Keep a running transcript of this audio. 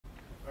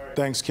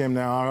Thanks, Kim.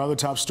 Now, our other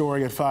top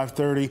story at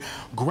 5:30,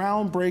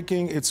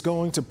 groundbreaking. It's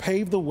going to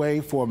pave the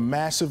way for a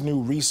massive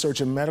new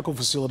research and medical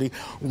facility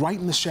right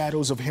in the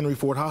shadows of Henry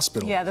Ford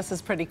Hospital. Yeah, this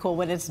is pretty cool.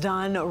 When it's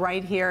done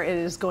right here, it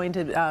is going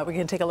to, we're going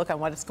to take a look on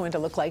what it's going to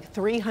look like.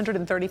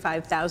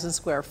 335,000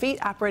 square feet,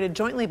 operated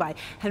jointly by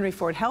Henry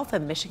Ford Health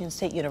and Michigan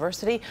State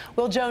University.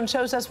 Will Jones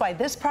shows us why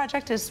this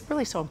project is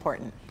really so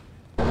important.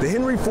 The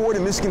Henry Ford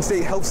and Michigan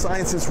State Health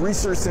Sciences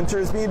Research Center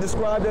is being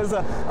described as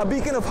a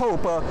beacon of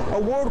hope, a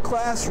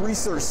world-class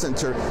research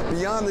center.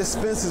 Beyond this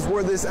fence is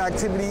where this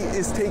activity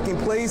is taking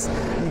place.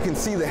 You can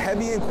see the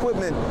heavy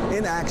equipment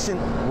in action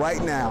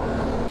right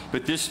now.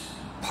 But this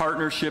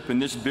partnership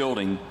and this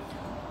building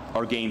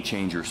are game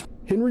changers.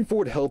 Henry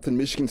Ford Health and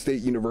Michigan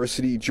State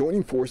University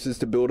joining forces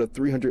to build a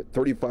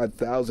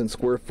 335,000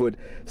 square foot,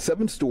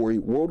 7-story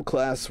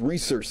world-class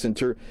research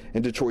center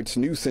in Detroit's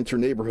New Center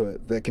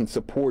neighborhood that can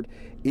support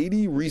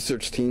 80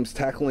 research teams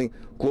tackling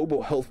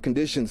global health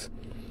conditions.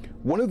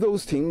 One of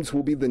those teams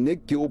will be the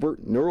Nick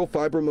Gilbert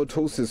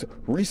Neurofibromatosis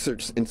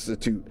Research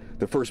Institute,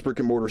 the first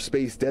brick-and-mortar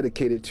space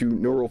dedicated to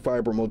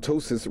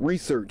neurofibromatosis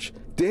research.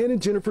 Dan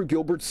and Jennifer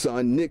Gilbert's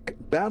son, Nick,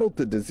 battled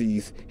the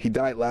disease. He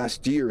died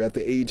last year at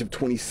the age of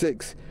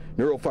 26.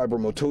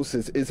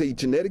 Neurofibromatosis is a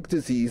genetic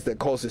disease that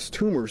causes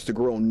tumors to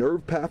grow in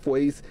nerve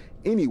pathways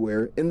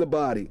anywhere in the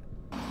body.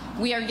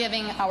 We are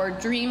giving our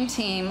dream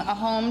team a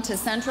home to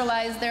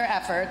centralize their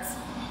efforts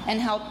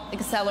and help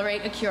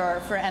accelerate a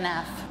cure for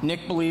NF.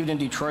 Nick believed in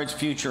Detroit's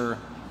future,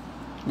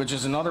 which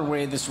is another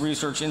way this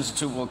research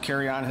institute will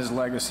carry on his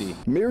legacy.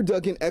 Mayor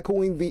Duggan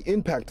echoing the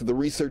impact the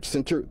research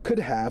center could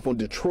have on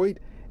Detroit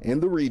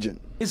and the region.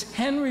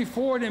 Henry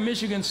Ford and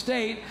Michigan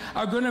State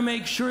are going to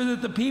make sure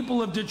that the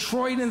people of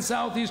Detroit and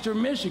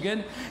southeastern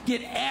Michigan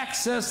get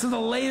access to the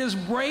latest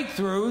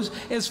breakthroughs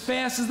as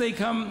fast as they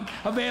come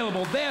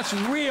available. That's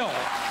real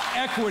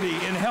equity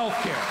in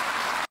healthcare.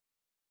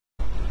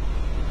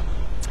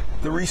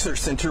 The research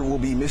center will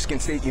be Michigan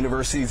State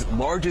University's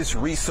largest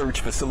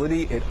research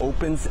facility. It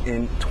opens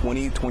in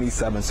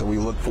 2027, so we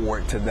look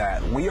forward to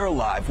that. We are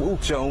live. Will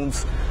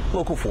Jones,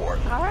 Local 4.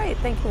 All right.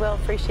 Thank you, Will.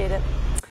 Appreciate it.